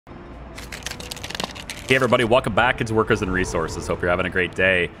Hey everybody, welcome back. It's Workers and Resources. Hope you're having a great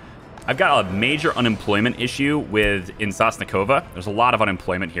day. I've got a major unemployment issue in Sosnikova. There's a lot of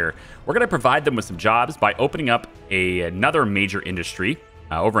unemployment here. We're going to provide them with some jobs by opening up another major industry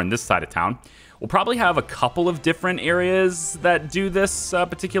over in this side of town. We'll probably have a couple of different areas that do this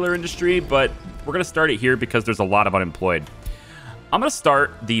particular industry, but we're going to start it here because there's a lot of unemployed. I'm going to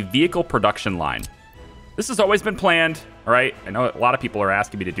start the vehicle production line. This has always been planned, all right? I know a lot of people are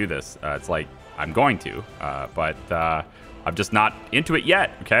asking me to do this. It's like, I'm going to, but I'm just not into it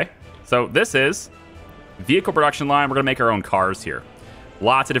yet, okay? So this is vehicle production line. We're going to make our own cars here.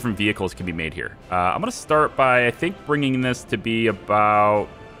 Lots of different vehicles can be made here. I'm going to start by, I think, bringing this to be about,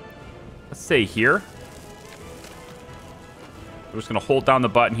 let's say here. We're just going to hold down the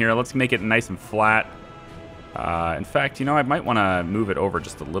button here. Let's make it nice and flat. In fact, you know, I might want to move it over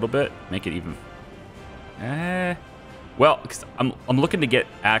just a little bit. Make it even... Well, because I'm looking to get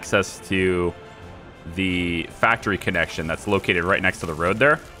access to the factory connection that's located right next to the road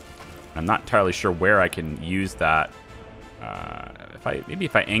there. I'm not entirely sure where I can use that. Maybe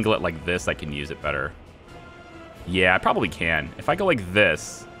if I angle it like this, I can use it better. Yeah, I probably can. If I go like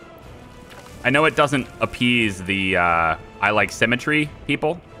this, I know it doesn't appease the I like symmetry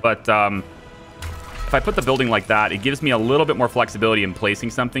people, but if I put the building like that, it gives me a little bit more flexibility in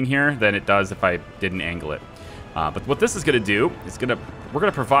placing something here than it does if I didn't angle it. But what this is going to do is we're going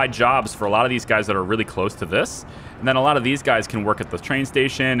to provide jobs for a lot of these guys that are really close to this. And then a lot of these guys can work at the train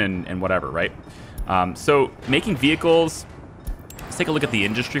station and whatever, right? So making vehicles, let's take a look at the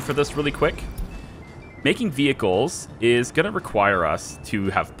industry for this really quick. Making vehicles is going to require us to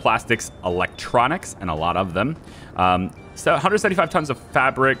have plastics, electronics, and a lot of them. So 175 tons of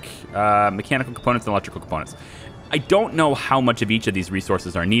fabric, mechanical components, and electrical components. I don't know how much of each of these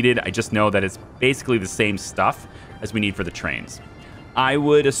resources are needed. I just know that it's basically the same stuff as we need for the trains. I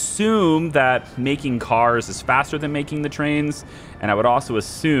would assume that making cars is faster than making the trains, and I would also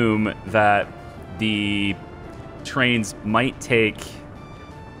assume that the trains might take...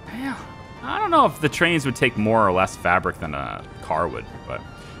 I don't know if the trains would take more or less fabric than a car would, but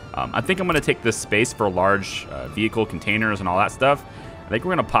I think I'm going to take this space for large vehicle containers and all that stuff. I think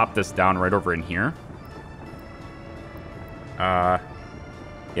we're going to pop this down right over in here. Yeah,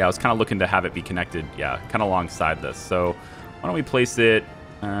 I was kind of looking to have it be connected, yeah, kind of alongside this. So why don't we place it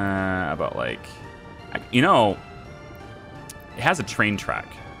about like, you know, it has a train track.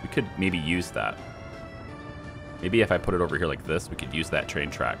 We could maybe use that. Maybe if I put it over here like this, we could use that train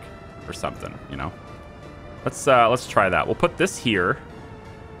track or something, you know. Let's try that. We'll put this here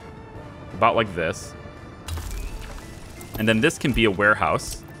about like this. And then this can be a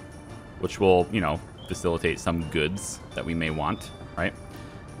warehouse, which will, you know, facilitate some goods that we may want, right?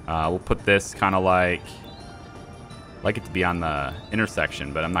 We'll put this kind of like it to be on the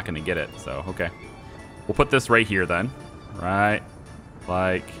intersection, but I'm not going to get it, so okay. We'll put this right here then, right?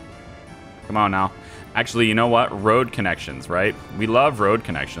 Like, come on now. Actually, you know what? Road connections, right? We love road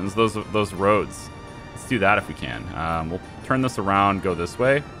connections, those roads. Let's do that if we can. We'll turn this around, go this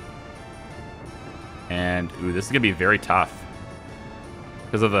way. And, ooh, this is going to be very tough.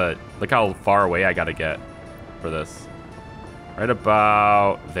 Because of the, look how far away I got to get for this. Right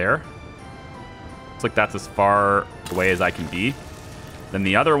about there. Looks like that's as far away as I can be. Then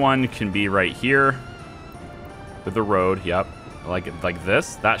the other one can be right here with the road. Yep. Like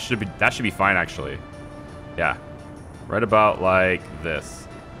this. That should be fine actually. Yeah. Right about like this.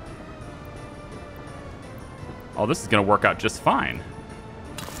 Oh, this is going to work out just fine.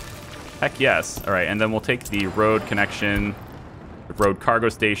 Heck yes. All right, and then we'll take the road connection, the road cargo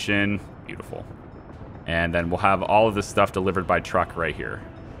station. Beautiful. And then we'll have all of this stuff delivered by truck right here.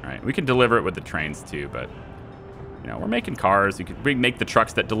 All right, we can deliver it with the trains too, but you know, we're making cars. You could make the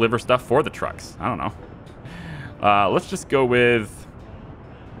trucks that deliver stuff for the trucks. I don't know. Let's just go with,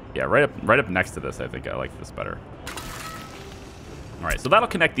 yeah, right up next to this. I think I like this better. All right, so that'll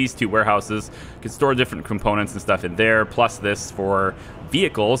connect these two warehouses. You can store different components and stuff in there, plus this for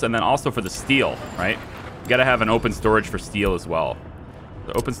vehicles, and then also for the steel, right? You gotta have an open storage for steel as well.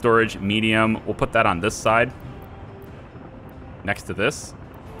 The open storage, medium, we'll put that on this side, next to this.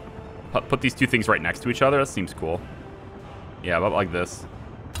 Put these two things right next to each other. That seems cool. Yeah, about like this.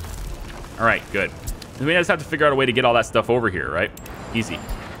 All right, good. And we just have to figure out a way to get all that stuff over here, right? Easy.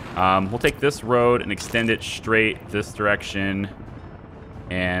 We'll take this road and extend it straight this direction.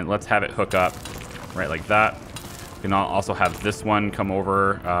 And let's have it hook up right like that. We can also have this one come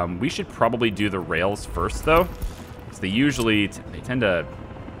over. We should probably do the rails first, though, because they tend to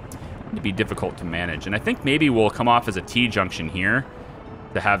be difficult to manage. And I think maybe we'll come off as a T-junction here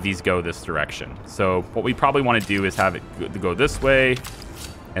to have these go this direction. So what we probably want to do is have it go this way,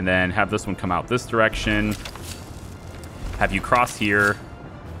 And then have this one come out this direction. Have you cross here.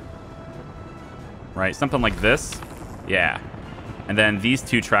 Right, something like this. Yeah. And then these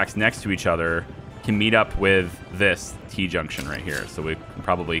two tracks next to each other can meet up with this T-junction right here. So we can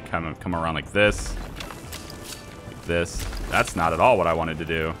probably kind of come around like this. Like this. That's not at all what I wanted to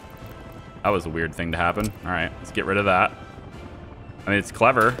do. That was a weird thing to happen. All right, let's get rid of that. I mean, it's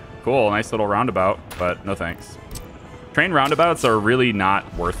clever. Cool, nice little roundabout, but no thanks. Train roundabouts are really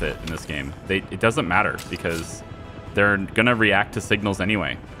not worth it in this game. It doesn't matter because they're going to react to signals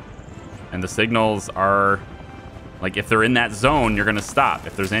anyway. And the signals are, like, if they're in that zone, you're going to stop.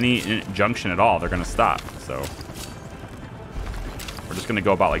 If there's any junction at all, they're going to stop. So we're just going to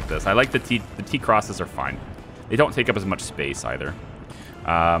go about like this. I like the T crosses are fine. They don't take up as much space either.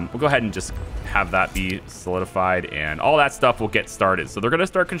 We'll go ahead and just have that be solidified, and all that stuff will get started. So they're going to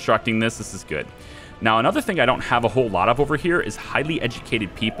start constructing this. This is good. Now, another thing I don't have a whole lot of over here is highly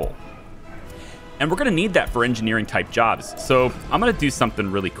educated people. And we're going to need that for engineering type jobs. So I'm going to do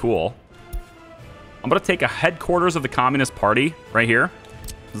something really cool. I'm going to take a headquarters of the Communist Party right here.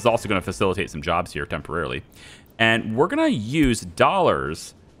 This is also going to facilitate some jobs here temporarily. And we're going to use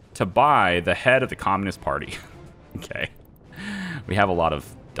dollars to buy the head of the Communist Party. Okay. We have a lot of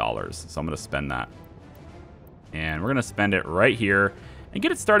dollars, so I'm going to spend that. And we're going to spend it right here and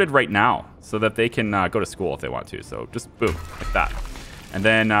get it started right now so that they can go to school if they want to. So just boom, like that. And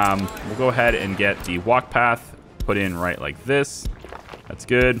then we'll go ahead and get the walk path put in right like this. That's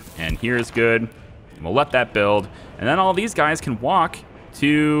good. And here's good. And we'll let that build. And then all these guys can walk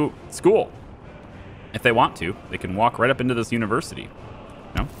to school. If they want to, they can walk right up into this university.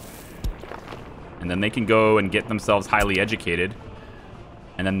 You know? And then they can go and get themselves highly educated.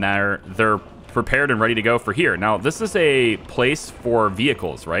 And then they're prepared and ready to go for here. Now, this is a place for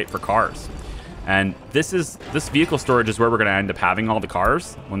vehicles, right? For cars. And this vehicle storage is where we're going to end up having all the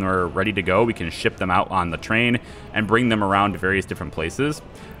cars. When we're ready to go, we can ship them out on the train and bring them around to various different places.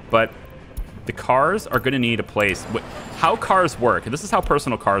 But the cars are going to need a place. How cars work, and this is how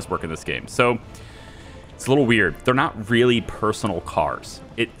personal cars work in this game. So it's a little weird. They're not really personal cars.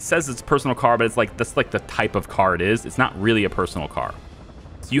 It says it's a personal car, but it's like that's like the type of car it is. It's not really a personal car.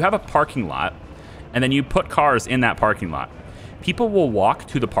 So you have a parking lot, and then you put cars in that parking lot. People will walk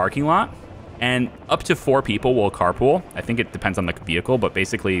to the parking lot, and up to 4 people will carpool. I think it depends on the vehicle, but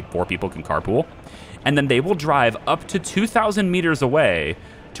basically 4 people can carpool. And then they will drive up to 2,000 meters away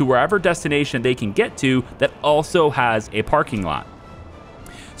to wherever destination they can get to that also has a parking lot.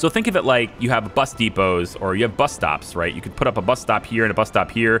 So think of it like you have bus depots or you have bus stops, right? You could put up a bus stop here and a bus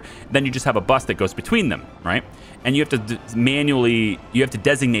stop here. Then you just have a bus that goes between them, right? And you have to you have to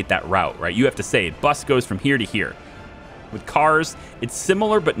designate that route, right? You have to say bus goes from here to here. With cars, it's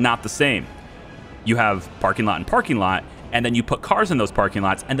similar but not the same. You have parking lot and parking lot, and then you put cars in those parking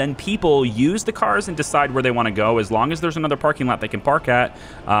lots, and then people use the cars and decide where they want to go. As long as there's another parking lot they can park at,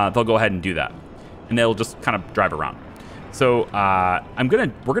 they'll go ahead and do that. And they'll just kind of drive around. So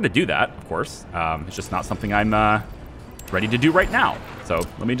we're gonna do that, of course. It's just not something I'm ready to do right now. So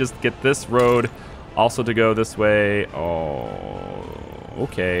let me just get this road also to go this way. Oh,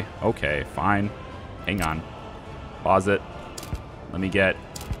 okay, fine. Hang on. Pause it. Let me get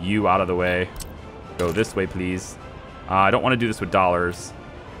you out of the way. Go this way, please. I don't want to do this with dollars.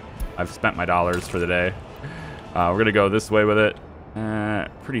 I've spent my dollars for the day. We're gonna go this way with it.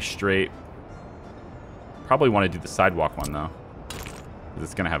 Pretty straight. Probably want to do the sidewalk one though. We're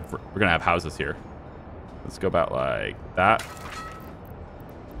gonna have houses here. Let's go about like that.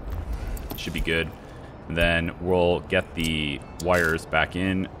 Should be good. And then we'll get the wires back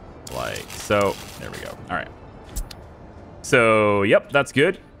in like so. There we go. All right. So yep, that's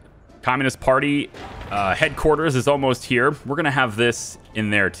good. Communist Party headquarters is almost here. We're going to have this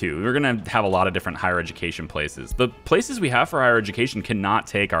in there too. We're going to have a lot of different higher education places. The places we have for higher education cannot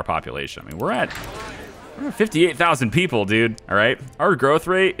take our population. I mean, we're at 58,000 people, dude. All right. Our growth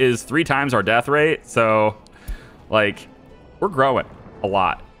rate is 3 times our death rate. So like we're growing a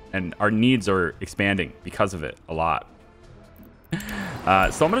lot and our needs are expanding because of it a lot. So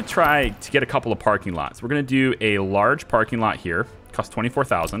I'm going to try to get a couple of parking lots. We're going to do a large parking lot here. Costs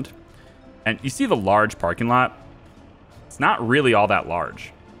 24,000. And you see the large parking lot? It's not really all that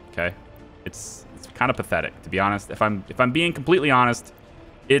large, okay? It's kind of pathetic, to be honest. If I'm being completely honest,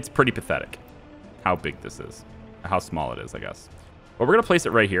 it's pretty pathetic how big this is, how small it is, I guess. But we're gonna place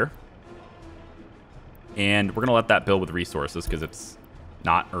it right here, and we're gonna let that build with resources because it's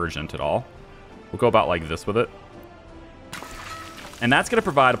not urgent at all. We'll go about like this with it, and that's gonna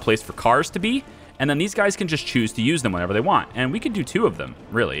provide a place for cars to be. And then these guys can just choose to use them whenever they want. And we could do 2 of them,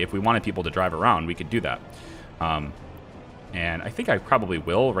 really. If we wanted people to drive around, we could do that. And I think I probably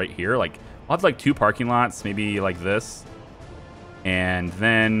will right here. Like, I'll have like 2 parking lots, maybe like this. And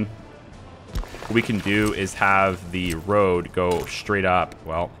then what we can do is have the road go straight up.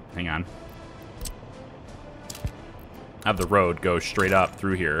 Well, hang on. Have the road go straight up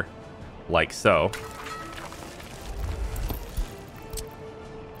through here, like so.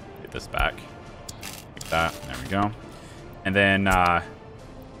 Get this back. Like that. There we go. And then, and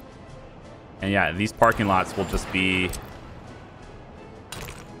yeah, these parking lots will just be...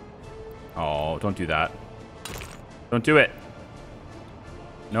 Oh, don't do that. Don't do it.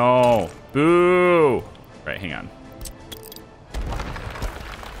 No. Boo. Right, hang on.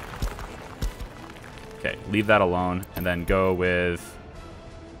 Okay, leave that alone, and then go with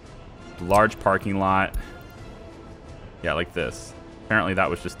large parking lot. Yeah, like this. Apparently that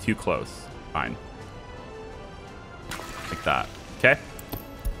was just too close. Fine. Like that. Okay.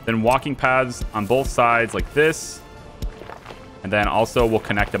 Then walking paths on both sides like this. And then also we'll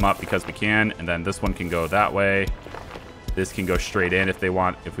connect them up because we can. And then this one can go that way. This can go straight in if we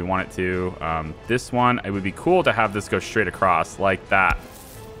want it to. This one, it would be cool to have this go straight across like that.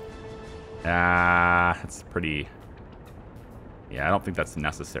 That's pretty... Yeah, I don't think that's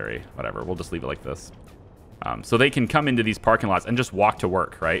necessary. Whatever, we'll just leave it like this. So they can come into these parking lots and just walk to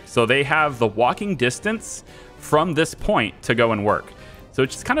work, right? So they have the walking distance from this point to go and work. So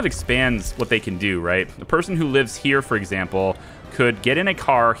it just kind of expands what they can do, right? The person who lives here, for example, could get in a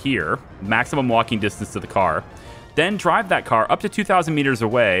car here, maximum walking distance to the car, then drive that car up to 2,000 meters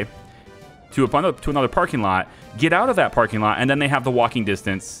away to another parking lot, get out of that parking lot, and then they have the walking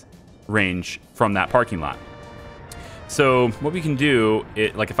distance range from that parking lot. So what we can do,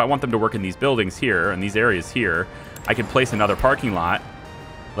 like if I want them to work in these buildings here, in these areas here, I can place another parking lot.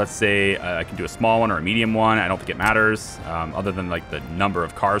 Let's say I can do a small one or a medium one. I don't think it matters, other than like the number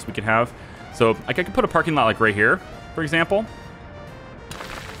of cars we can have. So like I could put a parking lot like right here, for example,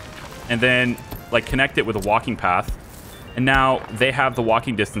 and then like connect it with a walking path. And now they have the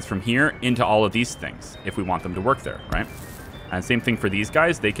walking distance from here into all of these things if we want them to work there, right? And same thing for these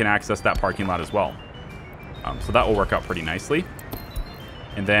guys. They can access that parking lot as well. So that will work out pretty nicely.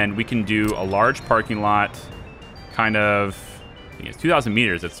 And then we can do a large parking lot, kind of, I think it's 2,000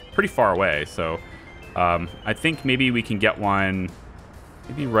 meters. It's pretty far away. So I think maybe we can get one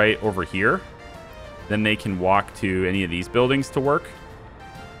maybe right over here. Then they can walk to any of these buildings to work.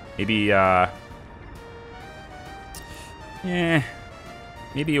 Maybe,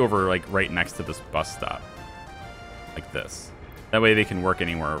 maybe over like right next to this bus stop. Like this. That way they can work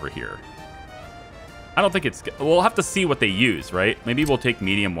anywhere over here. I don't think it's... We'll have to see what they use, right? Maybe we'll take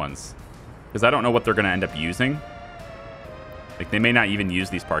medium ones. Because I don't know what they're going to end up using. Like, they may not even use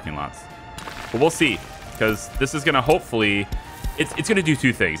these parking lots. But we'll see. Because this is going to hopefully... It's going to do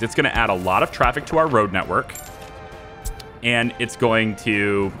 2 things. It's going to add a lot of traffic to our road network. And it's going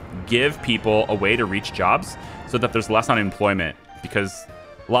to give people a way to reach jobs so that there's less unemployment. Because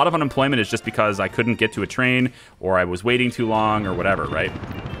a lot of unemployment is just because I couldn't get to a train or I was waiting too long or whatever, right?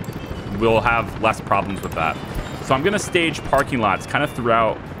 We'll have less problems with that. So I'm going to stage parking lots kind of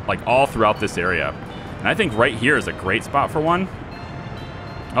throughout, like all throughout this area. And I think right here is a great spot for one.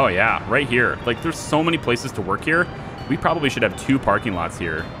 Oh yeah, right here. Like there's so many places to work here. We probably should have 2 parking lots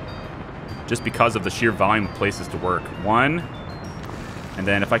here just because of the sheer volume of places to work. One, and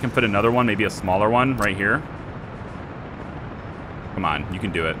then if I can put another one, maybe a smaller one right here. Come on, you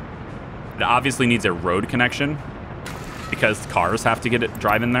can do it. It obviously needs a road connection because cars have to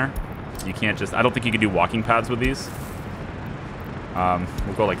drive in there. You can't just... I don't think you can do walking paths with these.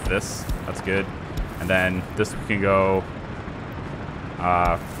 We'll go like this. That's good. And then this we can go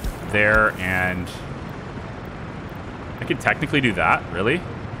there, and I could technically do that. Really?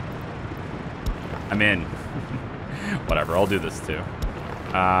 I'm in. Whatever. I'll do this too.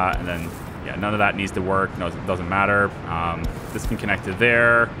 And then, yeah, none of that needs to work. No, it doesn't matter. This can connect to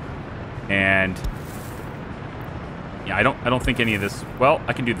there. And yeah, I don't think any of this... Well,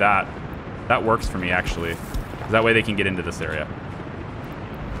 I can do that. That works for me, actually. That way they can get into this area.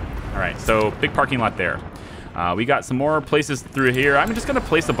 All right, so big parking lot there. We got some more places through here. I'm just going to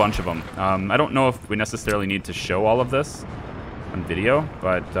place a bunch of them. I don't know if we necessarily need to show all of this on video,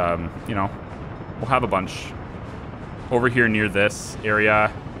 but, you know, we'll have a bunch over here near this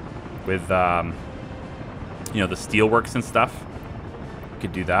area with, you know, the steelworks and stuff. We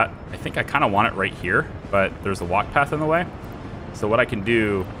could do that. I think I kind of want it right here, but there's a walk path in the way. So what I can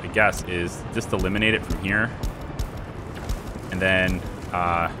do, I guess, is just eliminate it from here. And then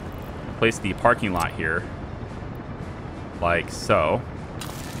place the parking lot here. Like so.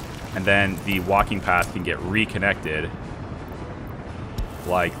 And then the walking path can get reconnected.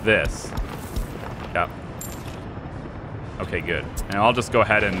 Like this. Yep. Okay, good. And I'll just go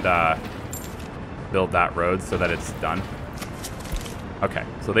ahead and build that road so that it's done. Okay,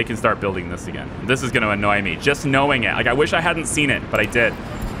 so they can start building this again. This is going to annoy me, just knowing it. Like, I wish I hadn't seen it, but I did.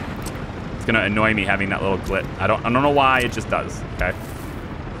 It's going to annoy me having that little glitch. I don't know why, it just does, okay?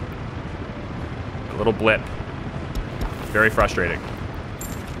 A little blip. Very frustrating.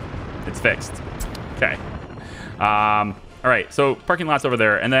 It's fixed. Okay. All right, so parking lot's over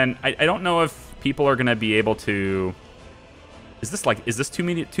there. And then I don't know if people are going to be able to... Is this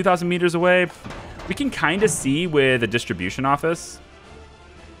 2,000 meters away? We can kind of see with a distribution office.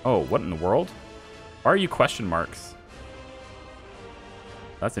 Oh, what in the world? Why are you question marks?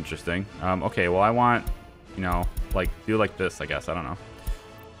 That's interesting. Okay, well, I want, you know, like, do like this, I guess. I don't know.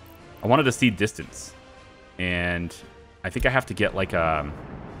 I wanted to see distance. And I think I have to get, like, a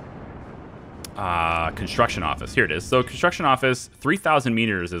construction office. Here it is. So construction office, 3,000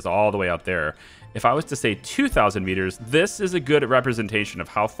 meters is all the way out there. If I was to say 2,000 meters, this is a good representation of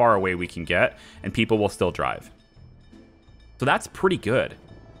how far away we can get, and people will still drive. So that's pretty good.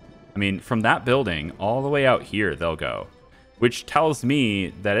 I mean, from that building all the way out here, they'll go, which tells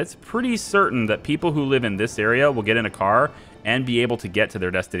me that it's pretty certain that people who live in this area will get in a car and be able to get to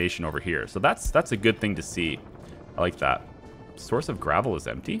their destination over here. So that's a good thing to see. I like that. Source of gravel is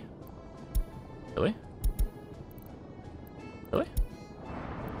empty? Really? Really?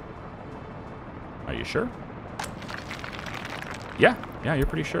 Are you sure? Yeah, you're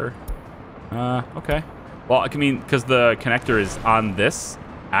pretty sure. Okay. Well, I mean, because the connector is on this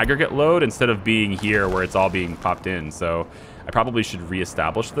aggregate load instead of being here where it's all being popped in. So I probably should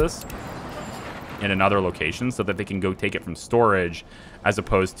reestablish this in another location so that they can go take it from storage as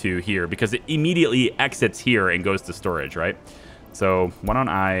opposed to here, because it immediately exits here and goes to storage, right? So why don't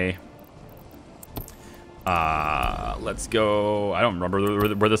I... let's go... I don't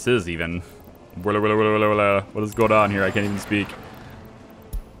remember where this is even. What is going on here? I can't even speak.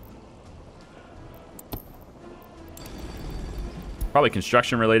 Probably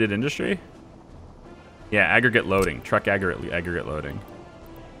construction-related industry. Yeah, aggregate loading. Truck aggregate loading.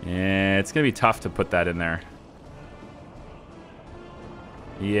 Yeah, it's going to be tough to put that in there.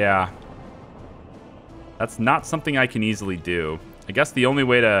 Yeah. That's not something I can easily do. I guess the only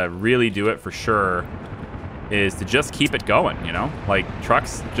way to really do it for sure is to just keep it going, you know? Like,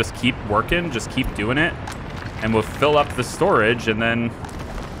 trucks just keep working, just keep doing it, and we'll fill up the storage, and then...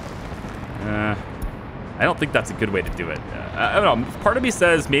 I don't think that's a good way to do it. I don't know. Part of me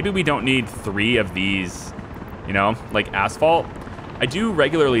says maybe we don't need 3 of these, you know, like asphalt. I do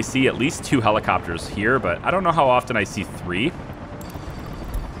regularly see at least 2 helicopters here, but I don't know how often I see 3.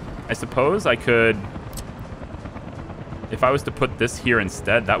 I suppose I could... If I was to put this here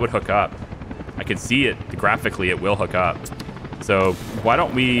instead, that would hook up. I can see it graphically, it will hook up. So why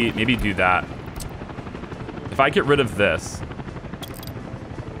don't we maybe do that? If I get rid of this,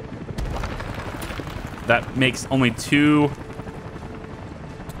 that makes only two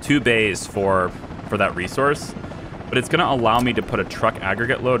bays for that resource, but it's gonna allow me to put a truck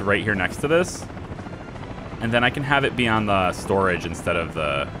aggregate load right here next to this, and then I can have it be on the storage instead of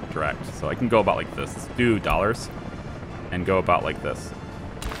the direct. So I can go about like this. Let's do dollars and go about like this.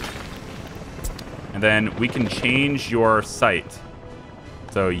 And then we can change your site.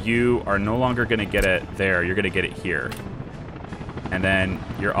 So you are no longer going to get it there. You're going to get it here. And then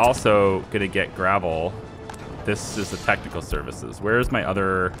you're also going to get gravel. This is the technical services. Where's my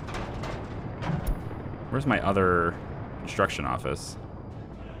other construction office?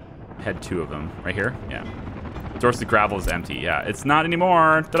 I had 2 of them. Right here? Yeah. Source of gravel is empty. Yeah, it's not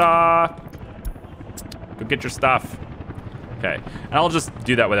anymore. Ta-da! Go get your stuff. Okay, and I'll just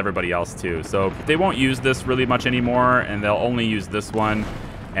do that with everybody else too. So they won't use this really much anymore, and they'll only use this one.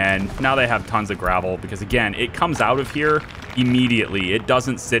 And now they have tons of gravel because, again, it comes out of here immediately. It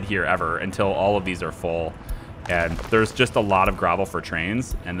doesn't sit here ever until all of these are full. And there's just a lot of gravel for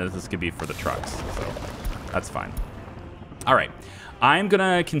trains, and this could be for the trucks. So that's fine. All right, I'm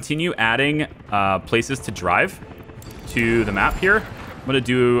gonna continue adding places to drive to the map here. I'm gonna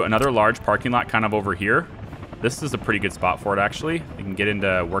do another large parking lot kind of over here. This is a pretty good spot for it, actually. You can get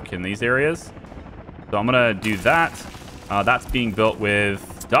into work in these areas. So I'm going to do that. That's being built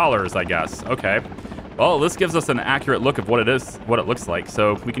with dollars, I guess. Okay. Well, this gives us an accurate look of what it is, what it looks like.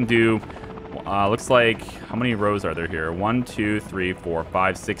 So we can do, looks like, how many rows are there here? 1, 2, 3, 4,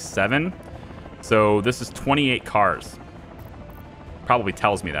 5, 6, 7. So this is 28 cars. Probably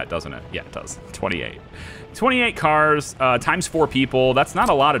tells me that, doesn't it? Yeah, it does. 28. 28 cars times 4 people. That's not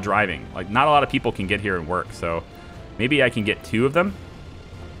a lot of driving. Like, not a lot of people can get here and work. So maybe I can get 2 of them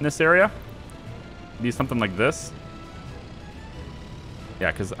in this area. Do something like this.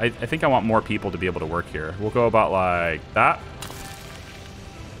 Yeah, because I think I want more people to be able to work here. We'll go about like that.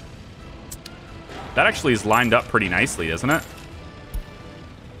 That actually is lined up pretty nicely, isn't it?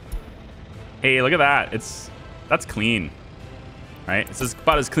 Hey, look at that. That's clean, right? It's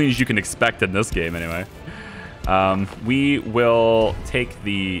about as clean as you can expect in this game anyway. We will take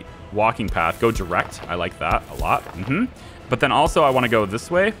the walking path, go direct. I like that a lot. But then also I want to go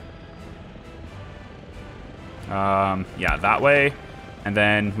this way. Yeah, that way. And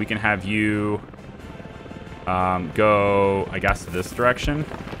then we can have you go, I guess, this direction.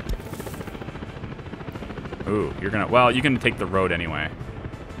 Ooh, you're gonna, well, you can take the road anyway.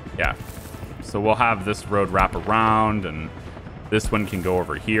 Yeah. So we'll have this road wrap around, and this one can go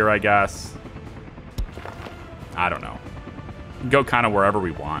over here, I guess. I don't know. Go kind of wherever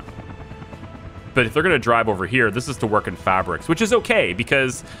we want. But if they're going to drive over here, this is to work in fabrics, which is okay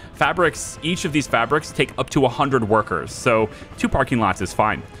because fabrics, each of these fabrics take up to 100 workers. So 2 parking lots is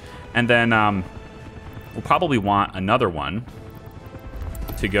fine. And then we'll probably want another one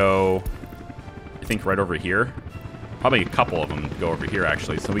to go, I think, right over here. Probably a couple of them go over here,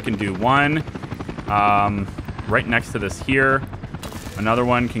 actually. So we can do one right next to this here. Another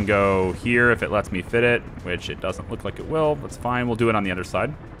one can go here if it lets me fit it, which it doesn't look like it will. That's fine. We'll do it on the other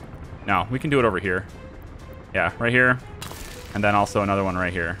side. No, we can do it over here. Yeah, right here. And then also another one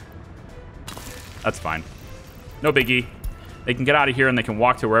right here. That's fine. No biggie. They can get out of here and they can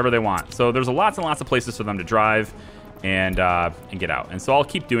walk to wherever they want. So there's lots and lots of places for them to drive and get out. And so I'll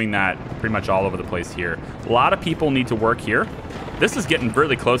keep doing that pretty much all over the place here. A lot of people need to work here. This is getting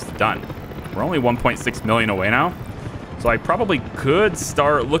really close to done. We're only 1.6 million away now. So I probably could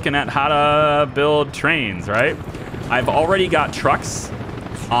start looking at how to build trains, right? I've already got trucks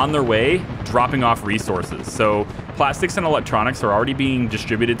on their way dropping off resources. So plastics and electronics are already being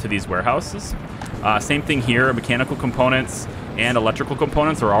distributed to these warehouses. Same thing here, mechanical components and electrical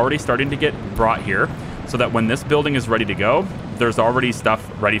components are already starting to get brought here so that when this building is ready to go, there's already stuff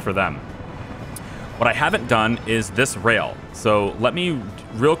ready for them. What I haven't done is this rail. So let me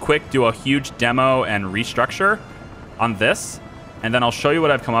real quick do a huge demo and restructure on this, and then I'll show you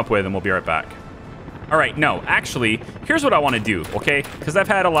what I've come up with and we'll be right back. All right, no, actually, here's what I want to do, okay? Because I've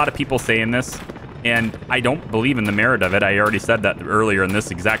had a lot of people saying this, and I don't believe in the merit of it. I already said that earlier in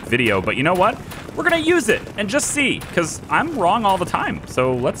this exact video, but you know what? We're gonna use it and just see, because I'm wrong all the time.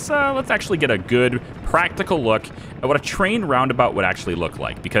 So let's actually get a good practical look at what a train roundabout would actually look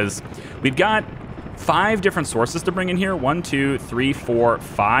like, because we've got 5 different sources to bring in here. 1, 2, 3, 4,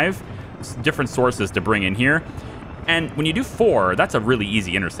 5 different sources to bring in here. And when you do 4, that's a really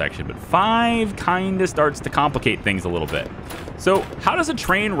easy intersection, but 5 kind of starts to complicate things a little bit. So how does a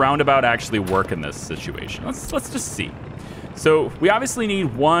train roundabout actually work in this situation? Let's just see. So we obviously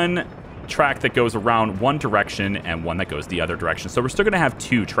need one track that goes around one direction and one that goes the other direction. So we're still going to have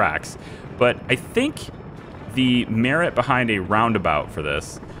 2 tracks, but I think the merit behind a roundabout for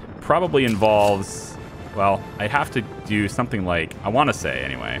this probably involves, well, I have to do something like, I want to say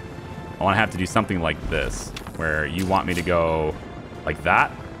anyway, I want to have to do something like this, where you want me to go like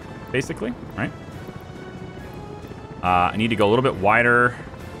that, basically, right? I need to go a little bit wider,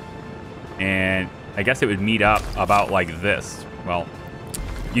 and I guess it would meet up about like this. Well,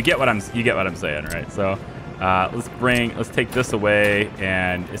 you get what I'm saying, right? So let's take this away,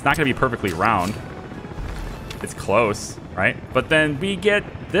 and it's not going to be perfectly round. It's close, right? But then we get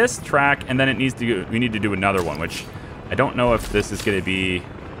this track, and then we need to do another one, which I don't know if this is going to be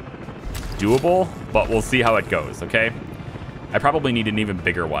doable, but we'll see how it goes, okay? I probably need an even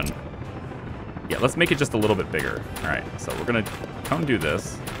bigger one. Yeah, let's make it just a little bit bigger. All right, so we're gonna come do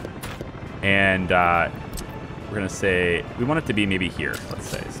this, and we're gonna say we want it to be maybe here, let's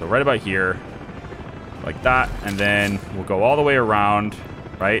say. So right about here, like that, and then we'll go all the way around,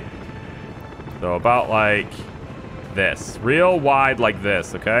 right? So about like this, real wide like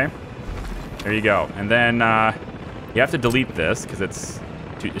this, okay? There you go. And then you have to delete this because it's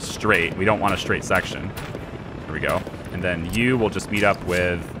straight. We don't want a straight section. There we go. And then you will just meet up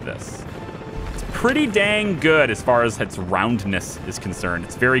with this. It's pretty dang good as far as its roundness is concerned.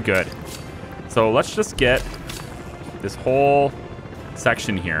 It's very good. So let's just get this whole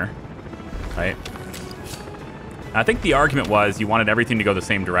section here, right? I think the argument was you wanted everything to go the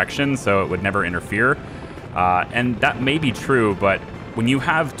same direction so it would never interfere. And that may be true, but when you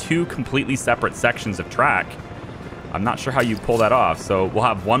have 2 completely separate sections of track, I'm not sure how you pull that off. So we'll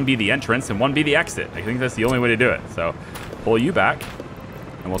have one be the entrance and one be the exit. I think that's the only way to do it. So pull you back,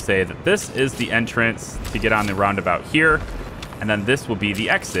 and we'll say that this is the entrance to get on the roundabout here, and then this will be the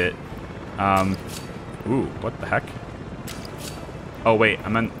exit. Ooh, what the heck? Oh, wait,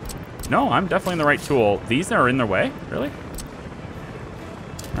 no, I'm definitely in the right tool. These are in their way? Really?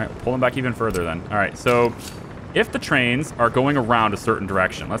 All right, we'll pull them back even further then. All right, so if the trains are going around a certain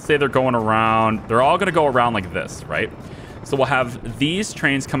direction, let's say they're going around, they're all going to go around like this, right? So we'll have these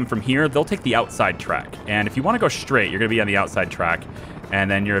trains coming from here. They'll take the outside track. And if you want to go straight, you're going to be on the outside track. And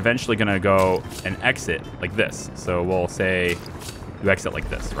then you're eventually going to go and exit like this. So we'll say you exit like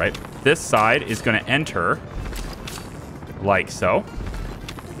this, right? This side is going to enter like so.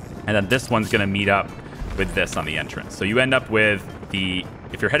 And then this one's going to meet up with this on the entrance. So you end up with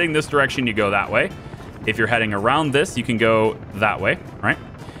if you're heading this direction, you go that way. If you're heading around this, you can go that way, right?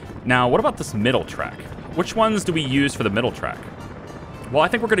 Now, what about this middle track? Which ones do we use for the middle track? Well, I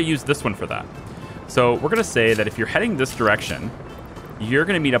think we're going to use this one for that. So we're going to say that if you're heading this direction, you're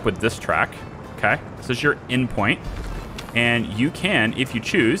going to meet up with this track, okay? This is your in point. And you can, if you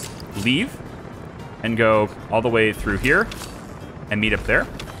choose, leave and go all the way through here and meet up there.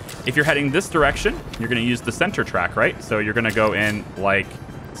 If you're heading this direction, you're going to use the center track, right? So you're going to go in like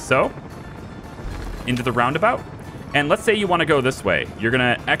so into the roundabout. And let's say you want to go this way. You're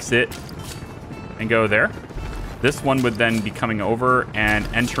going to exit and go there. This one would then be coming over and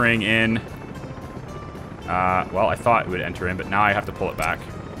entering in. Well, I thought it would enter in, but now I have to pull it back.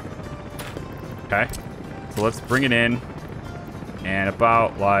 Okay. So let's bring it in. And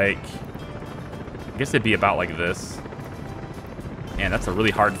about like, I guess it'd be about like this. Man, that's a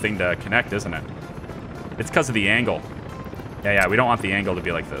really hard thing to connect, isn't it? It's because of the angle. Yeah, we don't want the angle to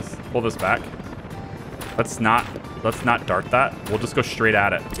be like this. Pull this back. Let's not dart that. We'll just go straight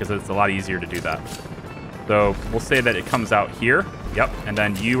at it because it's a lot easier to do that. So we'll say that it comes out here. Yep. And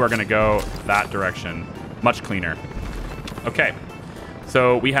then you are going to go that direction. Much cleaner. Okay.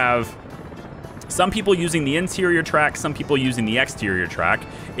 So we have some people using the interior track, some people using the exterior track.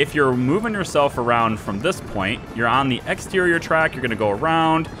 If you're moving yourself around from this point, you're on the exterior track, you're going to go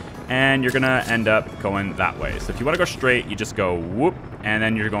around, and you're going to end up going that way. So if you want to go straight, you just go whoop, and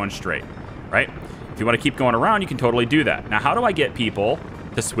then you're going straight, right? If you want to keep going around, you can totally do that. Now, how do I get people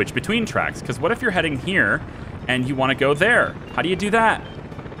to switch between tracks? Because what if you're heading here and you want to go there? How do you do that?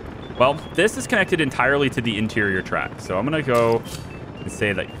 Well, this is connected entirely to the interior track. So I'm going to go and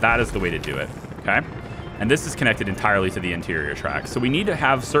say that that is the way to do it. Okay, and this is connected entirely to the interior track. So we need to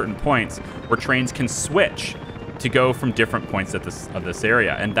have certain points where trains can switch to go from different points of this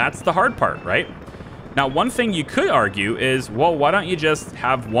area. And that's the hard part, right? Now, one thing you could argue is, well, why don't you just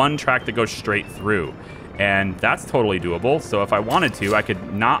have one track that goes straight through? And that's totally doable. So if I wanted to, I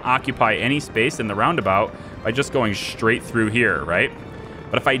could not occupy any space in the roundabout by just going straight through here, right?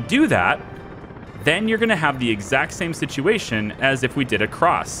 But if I do that, then you're going to have the exact same situation as if we did a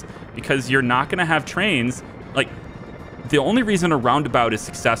cross. Because you're not going to have trains, like, the only reason a roundabout is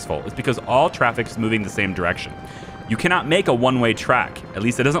successful is because all traffic is moving the same direction. You cannot make a one-way track. At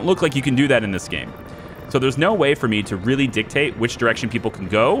least it doesn't look like you can do that in this game. So there's no way for me to really dictate which direction people can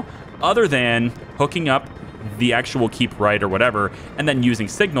go other than hooking up the actual keep right or whatever and then using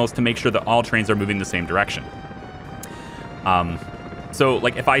signals to make sure that all trains are moving the same direction. So,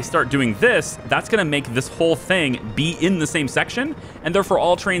 like, if I start doing this, that's going to make this whole thing be in the same section, and therefore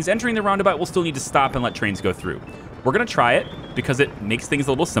all trains entering the roundabout will still need to stop and let trains go through. We're going to try it because it makes things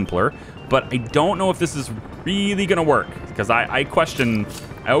a little simpler, but I don't know if this is really going to work because I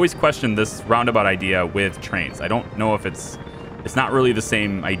always question this roundabout idea with trains. I don't know if it's not really the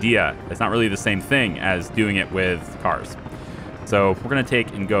same idea. It's not really the same thing as doing it with cars. So we're going to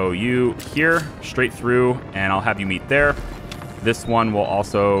take and go you here, straight through, and I'll have you meet there. This one will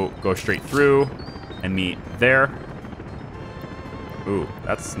also go straight through and meet there. Ooh,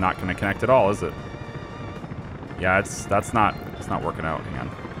 that's not going to connect at all, is it? Yeah, it's not working out. Hang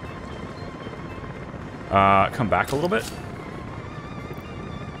on. Come back a little bit.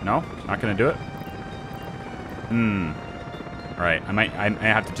 No, not going to do it. All right, I might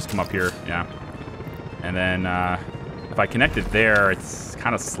have to just come up here. Yeah, and then if I connect it there, it's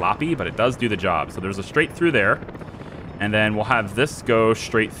kind of sloppy, but it does do the job. So there's a straight through there. And then we'll have this go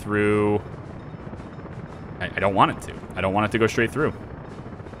straight through. I don't want it to. I don't want it to go straight through.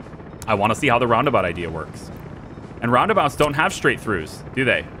 I want to see how the roundabout idea works. And roundabouts don't have straight throughs, do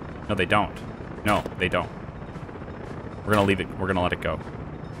they? No, they don't. No, they don't. We're going to leave it. We're going to let it go.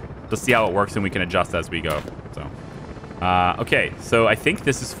 Let's see how it works and we can adjust as we go. So, okay. So I think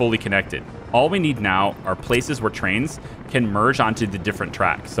this is fully connected. All we need now are places where trains can merge onto the different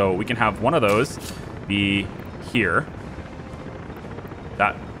tracks. So we can have one of those be here.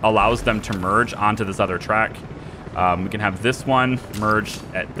 That allows them to merge onto this other track. We can have this one merge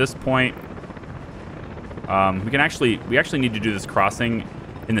at this point. We actually need to do this crossing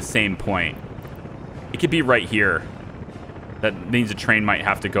in the same point. It could be right here. That means a train might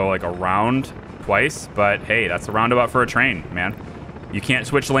have to go like around twice, but hey, that's a roundabout for a train, man. you can't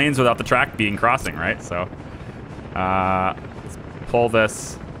switch lanes without the track being crossing, right? So let's pull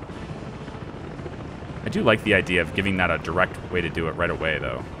this. I do like the idea of giving that a direct way to do it right away,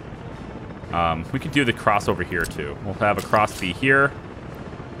 though. We could do the cross over here, too. We'll have a cross B here.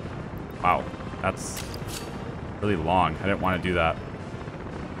 Wow, that's really long. I didn't want to do that.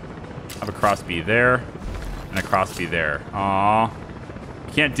 Have a cross B there and a cross B there. Aw.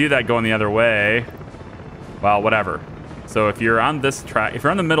 Can't do that going the other way. Well, whatever. So if you're on this track, if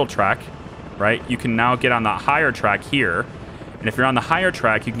you're on the middle track, right, you can now get on the higher track here. And if you're on the higher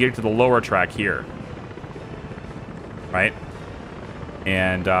track, you can get to the lower track here. Right?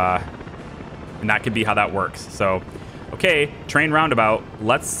 And that could be how that works. So, okay, train roundabout.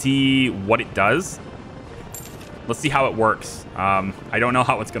 Let's see what it does. Let's see how it works. I don't know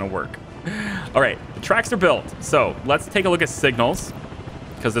how it's going to work. All right, the tracks are built. So let's take a look at signals,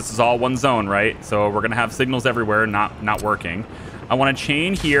 because this is all one zone, right? So we're going to have signals everywhere not working. I want to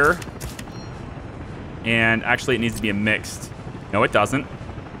chain here. And actually, it needs to be a mixed. No, it doesn't.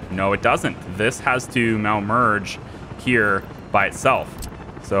 No, it doesn't. This has to now merge here by itself.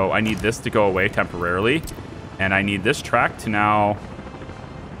 So I need this to go away temporarily. And I need this track to now...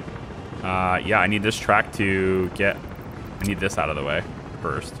 yeah, I need this track to get... I need this out of the way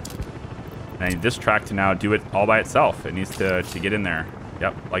first. And I need this track to now do it all by itself. It needs to get in there.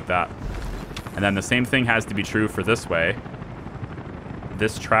 Yep, like that. And then the same thing has to be true for this way.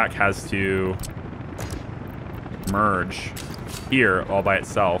 This track has to merge here all by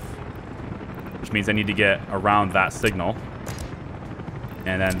itself, which means I need to get around that signal.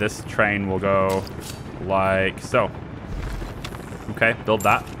 And then this train will go like so. Okay, build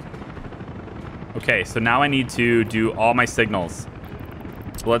that. Okay, so now I need to do all my signals.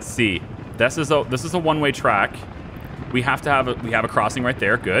 So let's see. This is a one-way track. We have a crossing right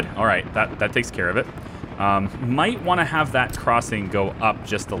there. Good. All right, that takes care of it. Might want to have that crossing go up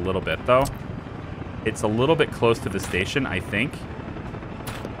just a little bit though. It's a little bit close to the station, I think.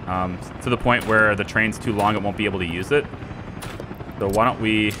 To the point where the train's too long, it won't be able to use it. So why don't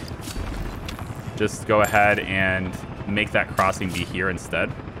we just go ahead and make that crossing be here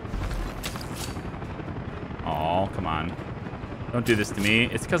instead. Oh, come on. Don't do this to me.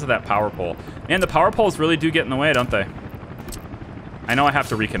 It's because of that power pole. Man, the power poles really do get in the way, don't they? I know I have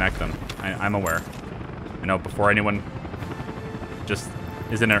to reconnect them. I'm aware. I know before anyone just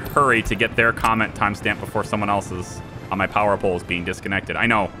is in a hurry to get their comment timestamp before someone else's on my power poles being disconnected. I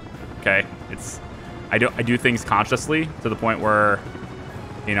know. Okay? I do things consciously to the point where,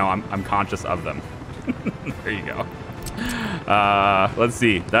 you know, I'm conscious of them. There you go. Let's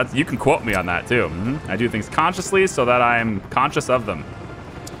see. You can quote me on that too. I do things consciously so that I'm conscious of them.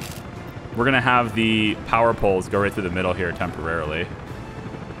 We're gonna have the power poles go right through the middle here temporarily.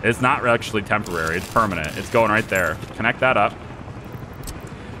 It's not actually temporary. It's permanent. It's going right there. Connect that up.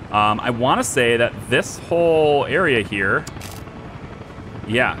 I want to say that this whole area here,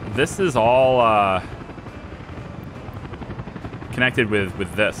 yeah, this is all connected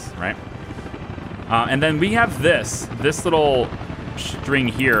with this, right? And then we have this little string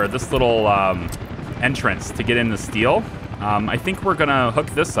here, this little entrance to get in the steel. I think we're gonna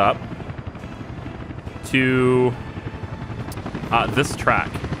hook this up to this track.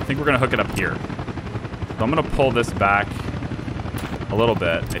 I think we're gonna hook it up here. So I'm gonna pull this back a little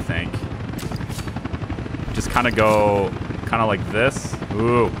bit, I think. Just kind of go kind of like this.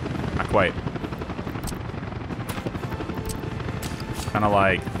 Ooh, not quite. Kind of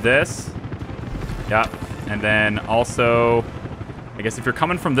like this. Yep. And then also, I guess if you're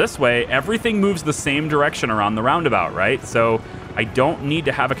coming from this way, everything moves the same direction around the roundabout, right? So I don't need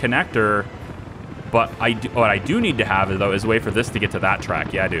to have a connector, but what I do need to have, though, is a way for this to get to that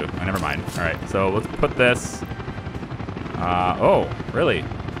track. Yeah, I do. Oh, never mind. All right, so let's put this. Oh, really?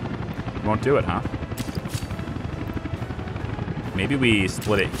 Won't do it, huh? Maybe we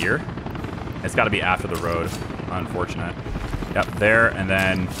split it here. It's got to be after the road. Unfortunate. Yep, there, and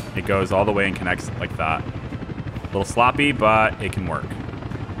then it goes all the way and connects like that. A little sloppy, but it can work.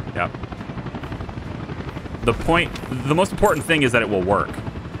 Yep. The most important thing is that it will work.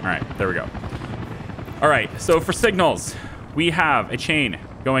 All right, there we go. All right, so for signals, we have a chain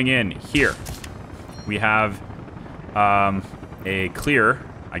going in here. We have a clear,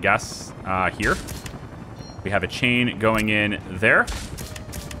 I guess, here. We have a chain going in there.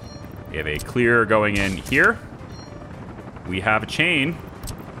 We have a clear going in here. We have a chain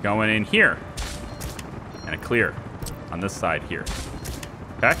going in here. And a clear on this side here.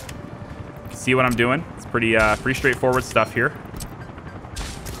 Okay? You can see what I'm doing. It's pretty straightforward stuff here.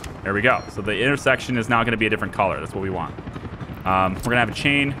 There we go. So the intersection is now going to be a different color. That's what we want. We're going to have a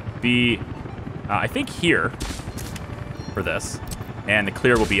chain be, I think here for this. and the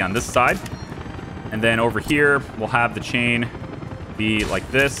clear will be on this side. And then over here, we'll have the chain be like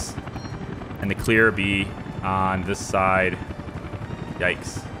this, and the clear be on this side.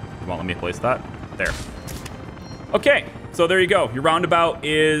 Yikes. You won't let me place that? There. Okay, so there you go. Your roundabout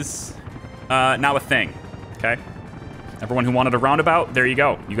is now a thing, okay? Everyone who wanted a roundabout, there you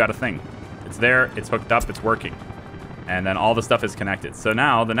go. You got a thing. It's there, it's hooked up, it's working. And then all the stuff is connected. So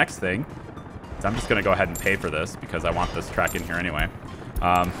now the next thing is I'm just going to go ahead and pay for this because I want this track in here anyway.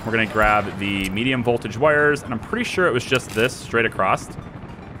 We're going to grab the medium voltage wires, and I'm pretty sure it was just this straight across.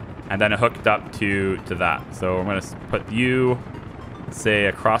 And then it hooked up to that. So I'm going to put you, say,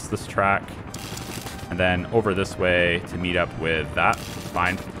 across this track, and then over this way to meet up with that.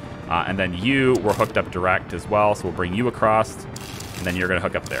 Fine. And then you were hooked up direct as well, so we'll bring you across, and then you're going to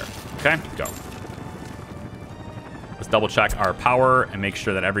hook up there. Okay, go. Let's double check our power and make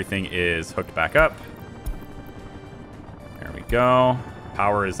sure that everything is hooked back up. There we go.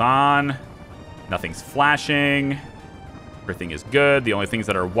 Power is on. Nothing's flashing. Everything is good. The only things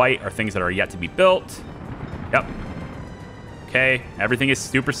that are white are things that are yet to be built. Yep. Okay, everything is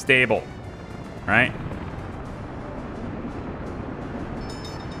super stable. All right.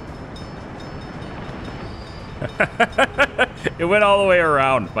 It went all the way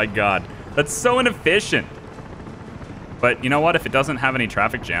around. My God. That's so inefficient. But you know what? If it doesn't have any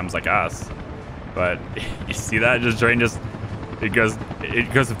traffic jams like us, but you see that? It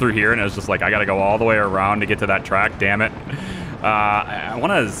goes through here, and it's just like I gotta go all the way around to get to that track. Damn it! I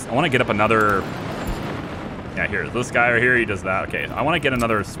wanna get up another. Yeah, here, this guy right here, he does that. Okay, I want to get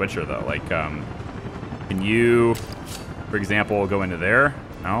another switcher though. Like, can you, for example, go into there?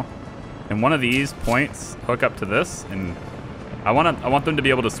 No. And one of these points hook up to this, and I want them to be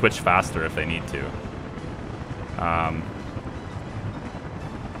able to switch faster if they need to.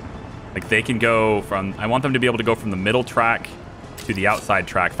 Like they can go from. I want them to be able to go from the middle track to the outside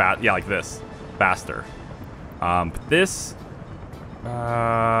track fast. Yeah, like this, faster. But this, they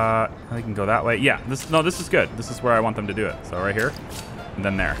can go that way. Yeah, this is good. This is where I want them to do it. So right here, and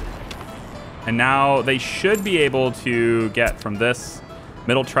then there. And now they should be able to get from this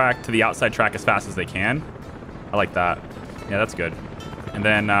middle track to the outside track as fast as they can. I like that. Yeah, that's good. And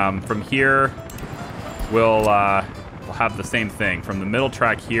then from here, we'll have the same thing. From the middle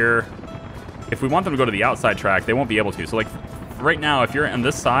track here, if we want them to go to the outside track, they won't be able to. So like right now, if you're on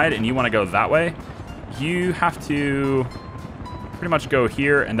this side and you want to go that way, you have to pretty much go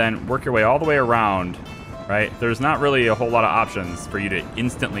here and then work your way all the way around, right? There's not really a whole lot of options for you to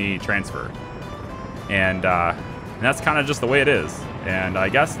instantly transfer. And that's kind of just the way it is. And I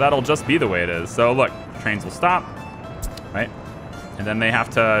guess that'll just be the way it is. So look, trains will stop, right? And then they have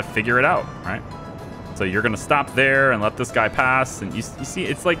to figure it out, right? So you're going to stop there and let this guy pass. And you see,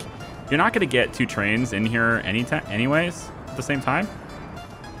 it's like you're not going to get two trains in here anyways at the same time.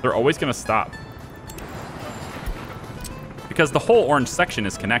 They're always going to stop. Because the whole orange section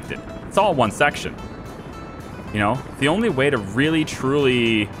is connected. It's all one section. You know, the only way to really,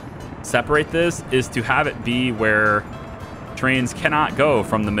 truly separate this is to have it be where trains cannot go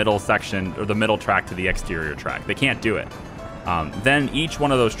from the middle section or the middle track to the exterior track. They can't do it. Then each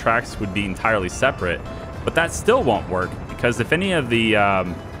one of those tracks would be entirely separate, but that still won't work because if any of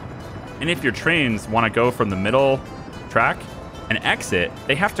your trains want to go from the middle track and exit,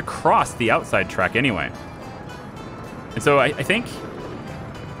 they have to cross the outside track anyway. And so I think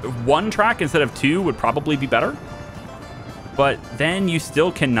one track instead of two would probably be better, but then you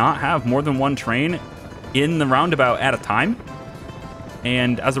still cannot have more than one train in the roundabout at a time.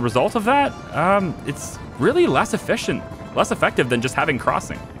 And as a result of that, it's really less effective than just having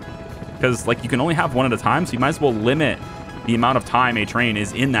crossing. Because like you can only have one at a time, so you might as well limit the amount of time a train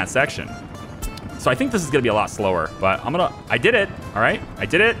is in that section. So I think this is gonna be a lot slower, but I did it, all right? I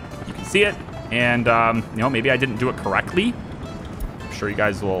did it, you can see it. And, you know, maybe I didn't do it correctly. I'm sure you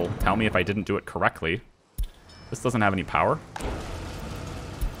guys will tell me if I didn't do it correctly. This doesn't have any power.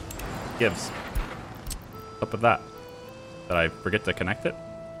 Gives. What's up with that? Did I forget to connect it?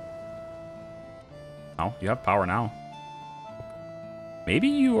 Oh, you have power now. Maybe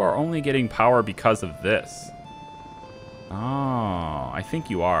you are only getting power because of this. Oh, I think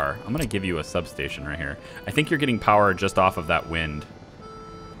you are. I'm going to give you a substation right here. I think you're getting power just off of that wind.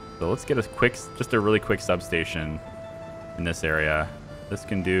 So let's get just a really quick substation in this area. This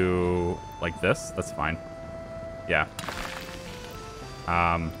can do like this. That's fine. Yeah.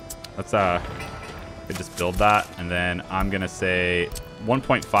 Let's just build that, and then I'm gonna say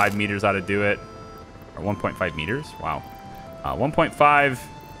 1.5 meters ought to do it, or 1.5 meters. Wow. 1.5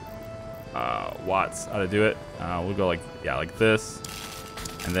 watts ought to do it. We'll go like this,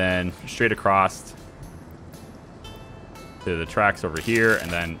 and then straight across. to the tracks over here and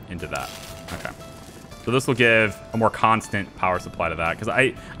then into that. Okay. So this will give a more constant power supply to that, because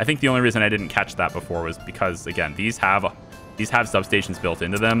I think the only reason I didn't catch that before was because, again, these have substations built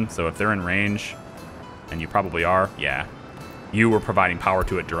into them. So if they're in range, and you probably are, yeah, you were providing power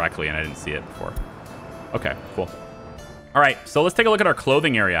to it directly, and I didn't see it before. Okay, cool. All right, so let's take a look at our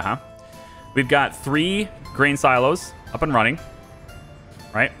clothing area, huh? We've got 3 grain silos up and running,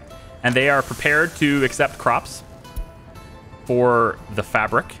 right? And they are prepared to accept crops for the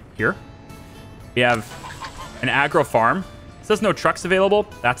fabric here. We have an agro farm. It says no trucks available.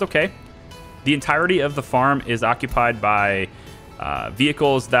 That's okay. The entirety of the farm is occupied by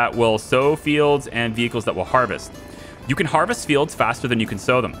vehicles that will sow fields and vehicles that will harvest. You can harvest fields faster than you can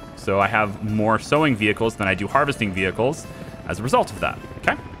sow them. So I have more sowing vehicles than I do harvesting vehicles as a result of that,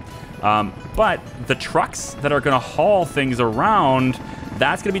 okay? But the trucks that are going to haul things around,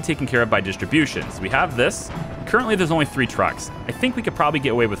 that's going to be taken care of by distributions. We have this. Currently, there's only 3 trucks. I think we could probably get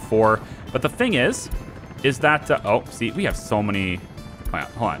away with 4. But the thing is that... oh, see, we have so many...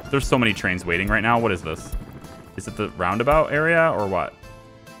 hold on. There's so many trains waiting right now. What is this? Is it the roundabout area or what?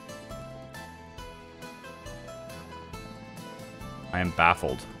 I am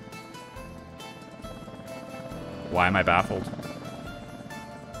baffled. Why am I baffled?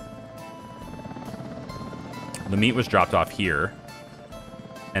 The meat was dropped off here.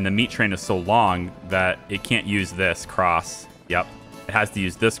 And the meat train is so long that it can't use this cross. Yep. It has to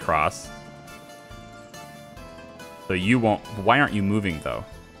use this cross. So you won't... Why aren't you moving, though?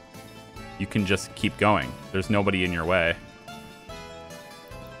 You can just keep going. There's nobody in your way.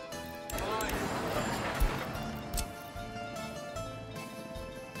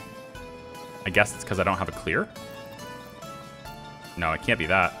 I guess it's because I don't have a clear? No, it can't be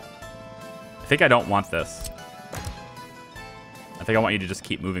that. I think I don't want this. I think I want you to just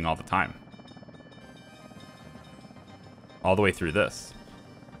keep moving all the time. All the way through this.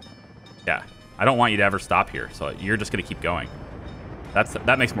 Yeah. I don't want you to ever stop here, so you're just going to keep going.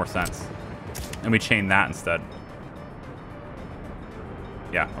 That makes more sense. And we chain that instead.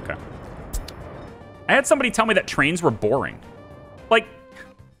 Yeah, okay. I had somebody tell me that trains were boring. Like,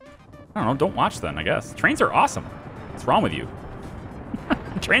 I don't know, don't watch then, I guess. Trains are awesome. What's wrong with you?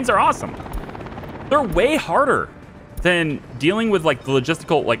 Trains are awesome. They're way harder than dealing with, like, the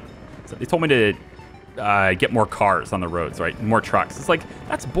logistical, like, they told me to get more cars on the roads, right? More trucks. It's like,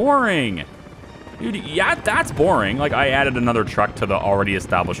 that's boring. Dude, yeah, that's boring. Like, I added another truck to the already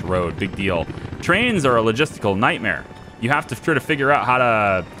established road. Big deal. Trains are a logistical nightmare. You have to try to figure out how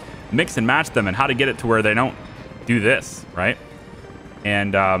to mix and match them and how to get it to where they don't do this, right?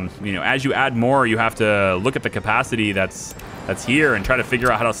 And, you know, as you add more, you have to look at the capacity that's here and try to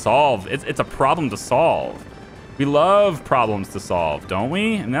figure out how to solve. It's a problem to solve. We love problems to solve, don't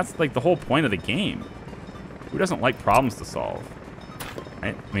we? And that's, like, the whole point of the game. Who doesn't like problems to solve?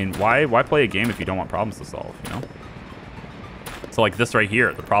 Right? I mean, why play a game if you don't want problems to solve, you know? So like this right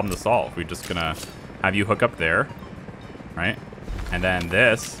here, the problem to solve. We're just gonna have you hook up there, right? And then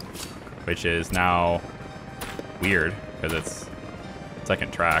this, which is now weird because it's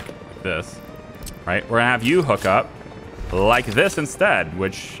second track, like this, right? We're gonna have you hook up like this instead,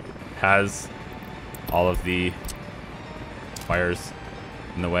 which has all of the wires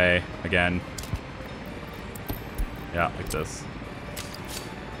in the way again. Yeah, like this.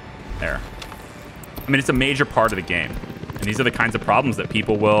 There. I mean, it's a major part of the game. And these are the kinds of problems that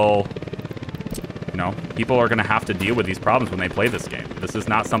people will, you know, people are going to have to deal with these problems when they play this game. This is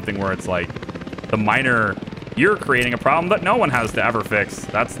not something where it's like the minor, you're creating a problem that no one has to ever fix.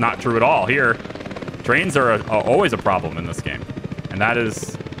 That's not true at all. Here, trains are always a problem in this game. And that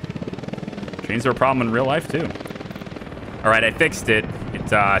is, trains are a problem in real life too. All right, I fixed it.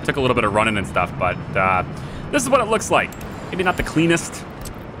 It took a little bit of running and stuff, but this is what it looks like. Maybe not the cleanest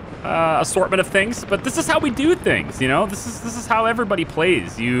assortment of things, but this is how we do things, you know? This is how everybody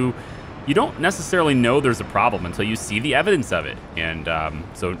plays. You don't necessarily know there's a problem until you see the evidence of it, and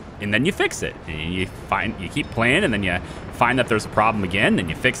then you fix it, and you keep playing, and then you find that there's a problem again, and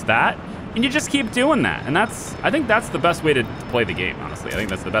you fix that, and you just keep doing that. And I think that's the best way to play the game, honestly. I think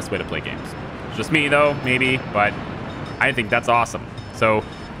that's the best way to play games. It's just me though, maybe, but I think that's awesome. So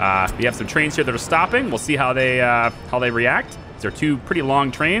we have some trains here that are stopping. We'll see how they react. These are 2 pretty long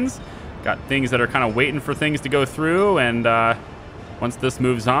trains. Got things that are kind of waiting for things to go through, and once this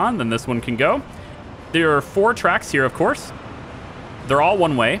moves on, then this one can go. There are 4 tracks here, of course. They're all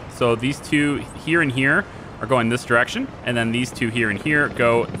one way, so these 2 here and here are going this direction, and then these 2 here and here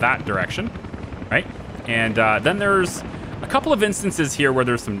go that direction, right? And then there's a couple of instances here where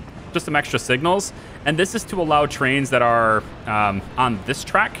there's just some extra signals, and this is to allow trains that are on this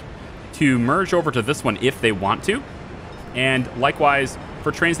track to merge over to this one if they want to. and likewise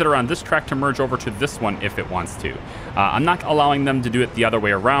for trains that are on this track to merge over to this one if it wants to. I'm not allowing them to do it the other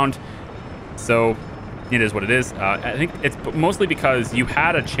way around, so it is what it is. I think it's mostly because you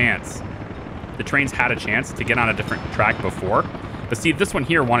had a chance. The trains had a chance to get on a different track before. But see, this one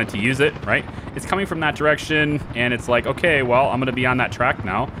here wanted to use it, right? It's coming from that direction, and it's like, okay, well, I'm going to be on that track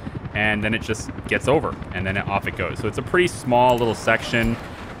now. And then it just gets over, and then off it goes. So it's a pretty small little section.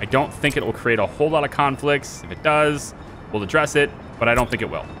 I don't think it will create a whole lot of conflicts. If it does, we'll address it, but I don't think it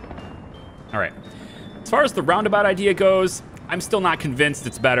will. All right. As far as the roundabout idea goes, I'm still not convinced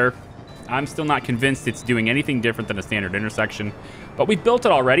it's better. I'm still not convinced it's doing anything different than a standard intersection, but we built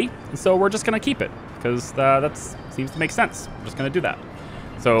it already, and so we're just going to keep it because that seems to make sense. We're just going to do that.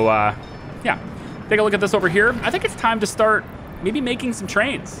 So, yeah, take a look at this over here. I think it's time to start maybe making some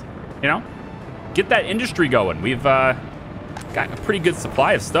trains, you know, get that industry going. We've got a pretty good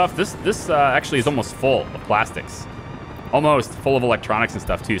supply of stuff. This actually is almost full of plastics, almost full of electronics and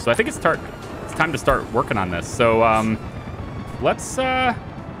stuff too. So I think it's time to start working on this. So let's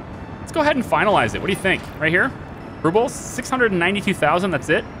go ahead and finalize it. What do you think? Right here, rubles, 692,000. That's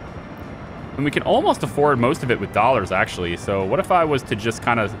it. And we can almost afford most of it with dollars, actually. So what if I was to just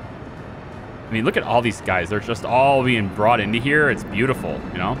kind of, I mean, look at all these guys. They're just all being brought into here. It's beautiful,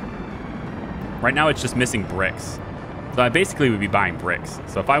 you know? Right now, it's just missing bricks. So I basically would be buying bricks.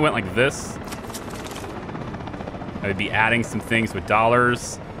 So if I went like this, I would be adding some things with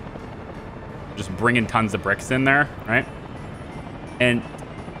dollars. Just bringing tons of bricks in there, right? And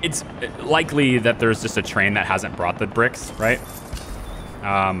it's likely that there's just a train that hasn't brought the bricks, right?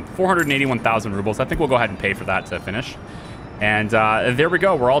 481,000 rubles. I think we'll go ahead and pay for that to finish. And there we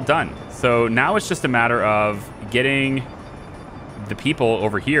go. We're all done. So now it's just a matter of getting the people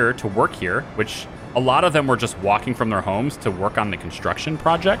over here to work here, which a lot of them were just walking from their homes to work on the construction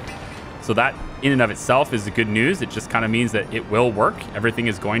project. So that in and of itself is the good news. It just kind of means that it will work. Everything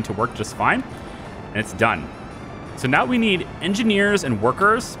is going to work just fine. And it's done. So now we need engineers and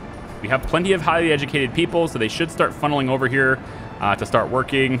workers. We have plenty of highly educated people, so they should start funneling over here to start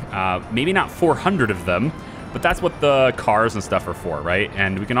working. Maybe not 400 of them, but that's what the cars and stuff are for, right?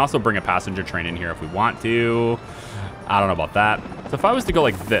 And we can also bring a passenger train in here if we want to. I don't know about that. So if I was to go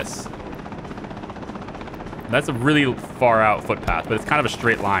like this, that's a really far out footpath, but it's kind of a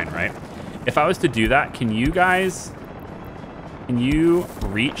straight line, right? If I was to do that, can you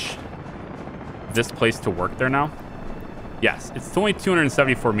reach this place to work there now? Yes, it's only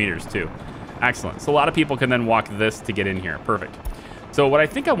 274 meters too. Excellent. So a lot of people can then walk this to get in here. Perfect. So what I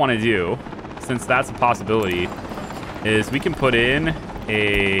think I want to do, since that's a possibility, is we can put in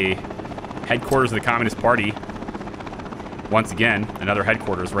a headquarters of the Communist Party. Once again, another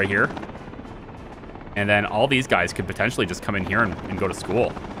headquarters right here. And then all these guys could potentially just come in here and go to school.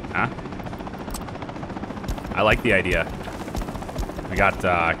 Huh? I like the idea. We got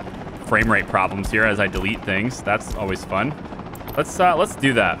frame rate problems here as I delete things. That's always fun. Let's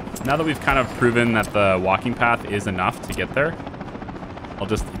do that. Now that we've kind of proven that the walking path is enough to get there, I'll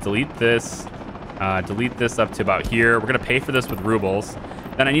just delete this up to about here. We're gonna pay for this with rubles.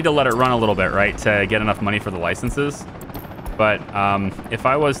 Then I need to let it run a little bit, right, to get enough money for the licenses. But if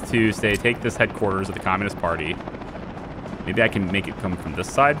I was to say take this headquarters of the Communist Party, maybe I can make it come from this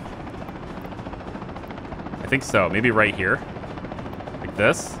side. I think so. Maybe right here, like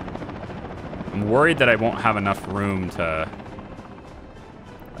this. I'm worried that I won't have enough room to...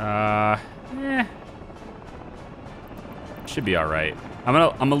 Should be all right.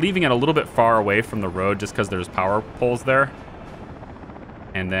 I'm leaving it a little bit far away from the road just because there's power poles there.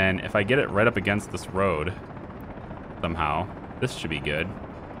 And then if I get it right up against this road, somehow, this should be good.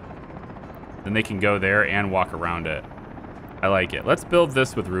 Then they can go there and walk around it. I like it. Let's build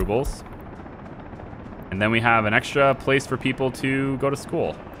this with rubles. And then we have an extra place for people to go to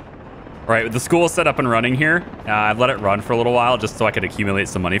school. All right, the school is set up and running here. I've let it run for a little while just so I could accumulate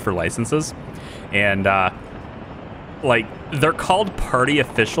some money for licenses. And like, they're called party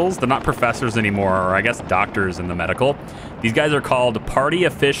officials. They're not professors anymore, or I guess doctors in the medical. These guys are called party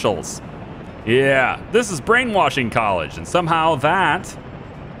officials. Yeah, this is brainwashing college, and somehow that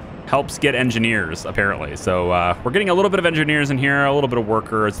helps get engineers, apparently. So we're getting a little bit of engineers in here, a little bit of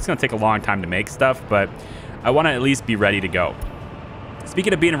workers. It's going to take a long time to make stuff, but I want to at least be ready to go.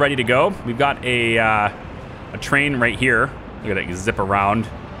 Speaking of being ready to go, we've got a train right here. Look at it zip around.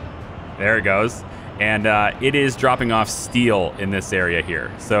 There it goes. And it is dropping off steel in this area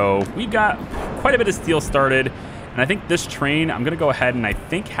here. So we've got quite a bit of steel started. And I think this train, I'm going to go ahead and I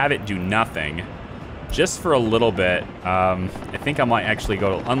think have it do nothing just for a little bit. I think I might actually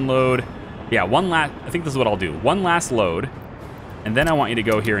go to unload. Yeah, I think this is what I'll do. One last load. And then I want you to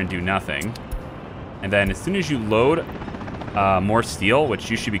go here and do nothing. And then as soon as you load, more steel,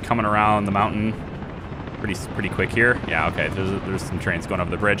 which you should be coming around the mountain pretty quick here. Yeah, okay. There's some trains going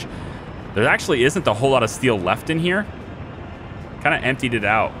over the bridge. There actually isn't a whole lot of steel left in here. Kind of emptied it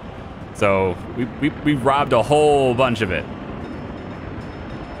out. So we robbed a whole bunch of it.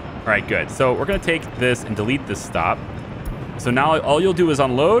 All right, good. So we're going to take this and delete this stop. So now all you'll do is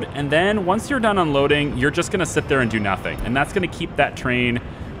unload, and then once you're done unloading, you're just going to sit there and do nothing. And that's going to keep that train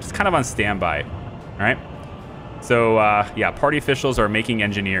just kind of on standby. All right? So, yeah, party officials are making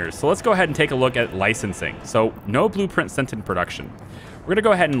engineers. So let's go ahead and take a look at licensing. So no blueprint sent in production. We're going to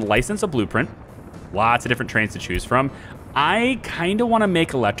go ahead and license a blueprint. Lots of different trains to choose from. I kind of want to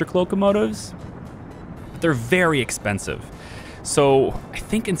make electric locomotives, but they're very expensive. So I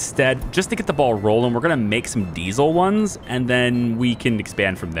think instead, just to get the ball rolling, we're going to make some diesel ones, and then we can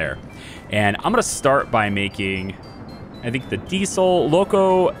expand from there. And I'm going to start by making, I think, the diesel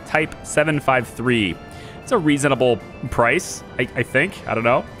Loco Type 753. It's a reasonable price, I think. I don't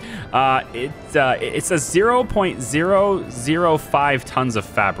know. It says 0.005 tons of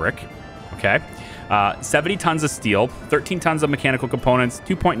fabric. Okay. 70 tons of steel, 13 tons of mechanical components,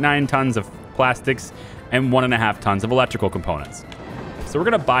 2.9 tons of plastics, and 1.5 tons of electrical components. So we're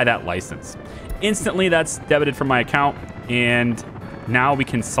gonna buy that license. Instantly, that's debited from my account, and now we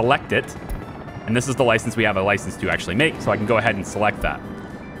can select it. And this is the license we have a license to actually make, so I can go ahead and select that.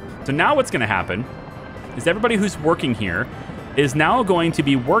 So now what's gonna happen is everybody who's working here is now going to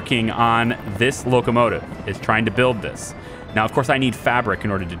be working on this locomotive, is trying to build this. Now, of course, I need fabric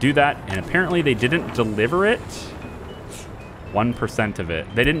in order to do that, and apparently they didn't deliver it. 1% of it.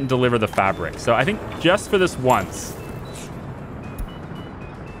 They didn't deliver the fabric. So I think just for this once,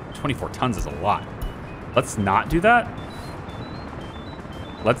 24 tons is a lot. Let's not do that.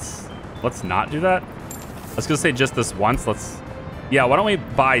 Let's not do that. Let's go say just this once. Yeah, why don't we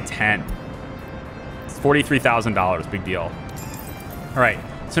buy 10? It's $43,000, big deal. All right,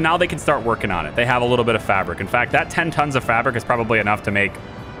 so now they can start working on it. They have a little bit of fabric. In fact, that 10 tons of fabric is probably enough to make,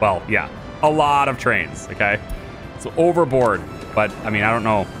 well, yeah, a lot of trains, okay? So overboard, but I mean, I don't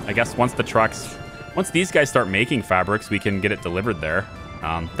know. I guess once these guys start making fabrics, we can get it delivered there.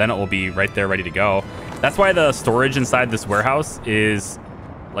 Then it will be right there, ready to go. That's why the storage inside this warehouse is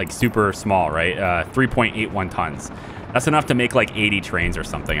like super small, right? 3.81 tons. That's enough to make like 80 trains or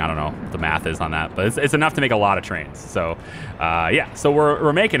something. I don't know what the math is on that, but it's enough to make a lot of trains. So yeah, so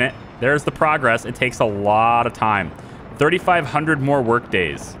we're making it. There's the progress. It takes a lot of time. 3,500 more work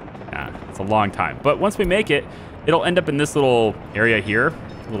days. Yeah, it's a long time. But once we make it, it'll end up in this little area here,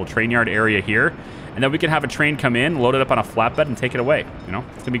 little train yard area here. And then we can have a train come in, load it up on a flatbed, and take it away. You know,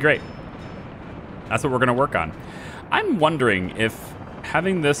 it's gonna be great. That's what we're gonna work on. I'm wondering if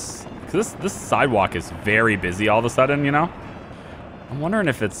having this, because this sidewalk is very busy all of a sudden, you know? I'm wondering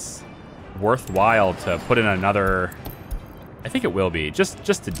if it's worthwhile to put in another, I think it will be, just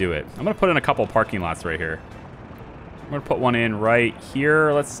to do it. I'm gonna put in a couple parking lots right here. I'm gonna put one in right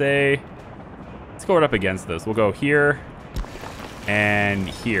here, let's say. Let's go right up against this. We'll go here and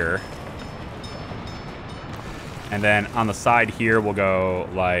here. And then on the side here, we'll go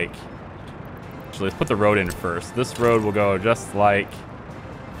like, actually, let's put the road in first. This road will go just like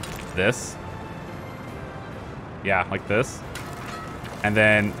this. Yeah, like this. And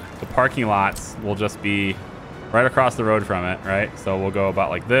then the parking lots will just be right across the road from it, right? So we'll go about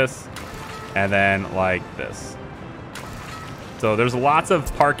like this and then like this. So there's lots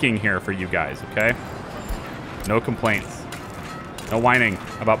of parking here for you guys, okay? No complaints. No whining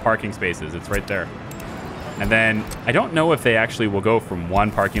about parking spaces. It's right there. And then I don't know if they actually will go from one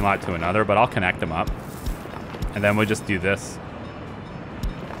parking lot to another, but I'll connect them up. And then we'll just do this.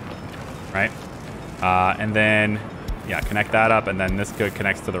 Right? And then, yeah, connect that up. And then this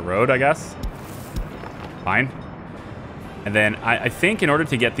connects to the road, I guess. Fine. And then I think in order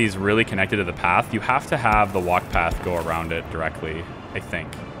to get these really connected to the path, you have to have the walk path go around it directly, I think.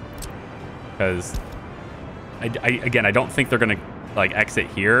 Because, again, I don't think they're going to like exit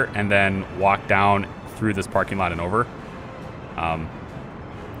here and then walk down through this parking lot and over. At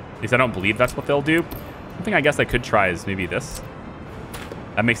least I don't believe that's what they'll do. One thing I guess I could try is maybe this.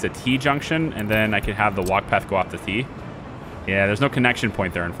 That makes a T junction, and then I can have the walk path go off the T. Yeah, there's no connection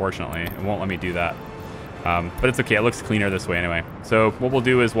point there, unfortunately. It won't let me do that. But it's okay. It looks cleaner this way anyway. So what we'll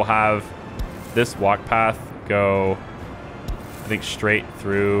do is we'll have this walk path go, I think, straight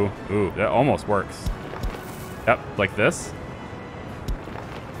through. Ooh, that almost works. Yep, like this.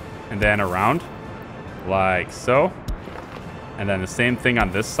 And then around, like so. And then the same thing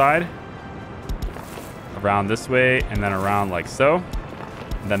on this side. Around this way, and then around like so.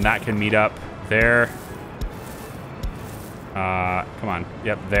 And then that can meet up there. Come on.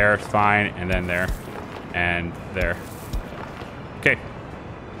 Yep, there's fine. And then there. And there.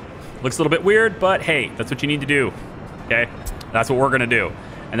 Looks a little bit weird, but hey, that's what you need to do. Okay, that's what we're gonna do.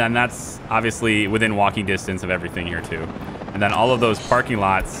 And then that's obviously within walking distance of everything here too. And then all of those parking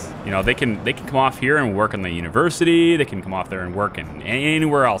lots, you know, they can come off here and work in the university. They can come off there and work in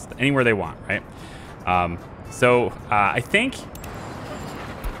anywhere else, anywhere they want, right? I think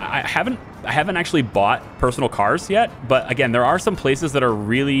I haven't actually bought personal cars yet, but again, there are some places that are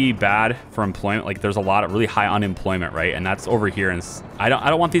really bad for employment. Like there's a lot of really high unemployment, right? And that's over here. And I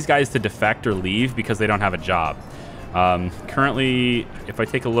don't want these guys to defect or leave because they don't have a job. Currently, if I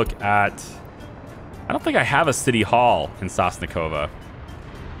take a look at, I don't think I have a city hall in Sosnikova.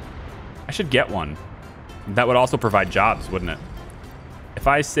 I should get one. That would also provide jobs, wouldn't it? If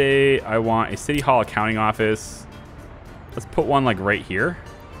I say I want a city hall accounting office, let's put one like right here.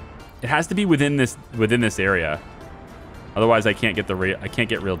 It has to be within this area. Otherwise, I can't get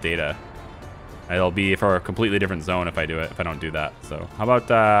real data. It'll be for a completely different zone if I don't do that. So how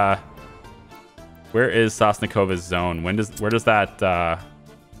about where is Sosnikova's zone? Where does that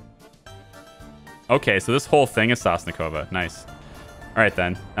okay, so this whole thing is Sosnikova. Nice. All right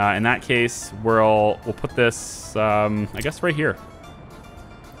then. In that case, we'll put this I guess right here.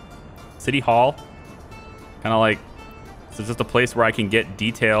 City Hall. Kind of like, so it's just a place where I can get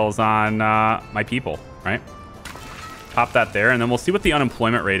details on my people, right? Pop that there, and then we'll see what the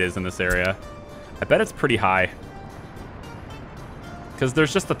unemployment rate is in this area. I bet it's pretty high. Because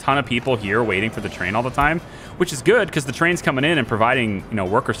there's just a ton of people here waiting for the train all the time, which is good because the train's coming in and providing, you know,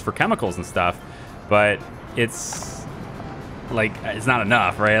 workers for chemicals and stuff. But it's like, it's not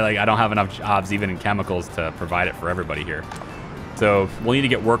enough, right? Like I don't have enough jobs even in chemicals to provide it for everybody here. So we'll need to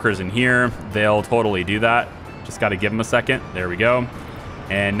get workers in here. They'll totally do that. Just got to give them a second. There we go.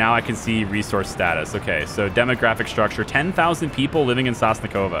 And now I can see resource status. Okay, so demographic structure, 10,000 people living in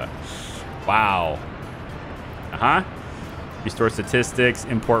Sosnikova. Wow. Restore statistics,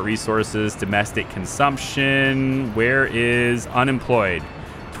 import resources, domestic consumption. Where is unemployed?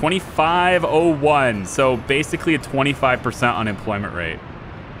 2501. So basically a 25% unemployment rate.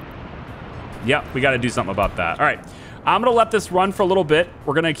 Yep, we got to do something about that. All right. I'm going to let this run for a little bit.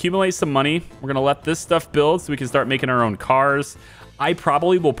 We're going to accumulate some money. We're going to let this stuff build so we can start making our own cars. I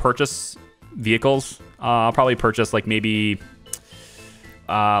probably will purchase vehicles. I'll probably purchase like maybe,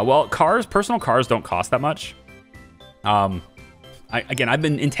 well, personal cars don't cost that much. Again, I've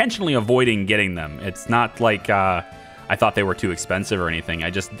been intentionally avoiding getting them. It's not like I thought they were too expensive or anything.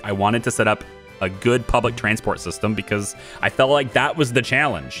 I wanted to set up a good public transport system because I felt like that was the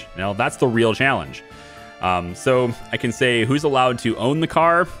challenge. You know, that's the real challenge. So I can say who's allowed to own the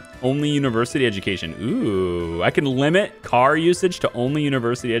car, only university education. Ooh, I can limit car usage to only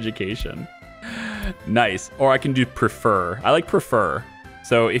university education. Nice. Or I can do prefer. I like prefer.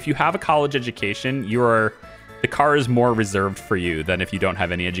 So if you have a college education, the car is more reserved for you than if you don't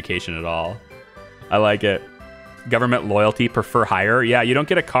have any education at all. I like it. Government loyalty, prefer higher. Yeah, you don't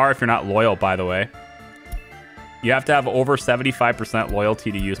get a car if you're not loyal, by the way. You have to have over 75%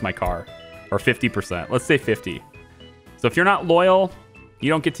 loyalty to use my car. Or 50%. Let's say 50. So if you're not loyal, you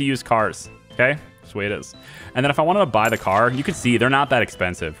don't get to use cars. Okay? That's the way it is. And then if I wanted to buy the car, you can see they're not that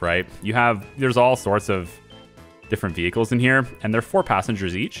expensive, right? There's all sorts of different vehicles in here, and they're 4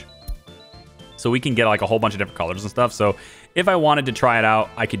 passengers each. So we can get like a whole bunch of different colors and stuff. So if I wanted to try it out,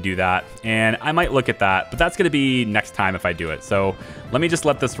 I could do that. And I might look at that, but that's going to be next time if I do it. So let me just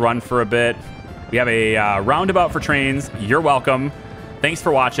let this run for a bit. We have a roundabout for trains. You're welcome. Thanks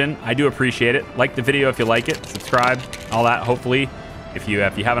for watching. I do appreciate it. Like the video if you like it. Subscribe, all that, hopefully, if you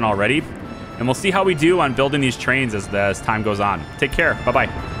haven't already. And we'll see how we do on building these trains as time goes on. Take care.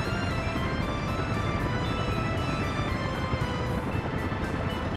 Bye-bye.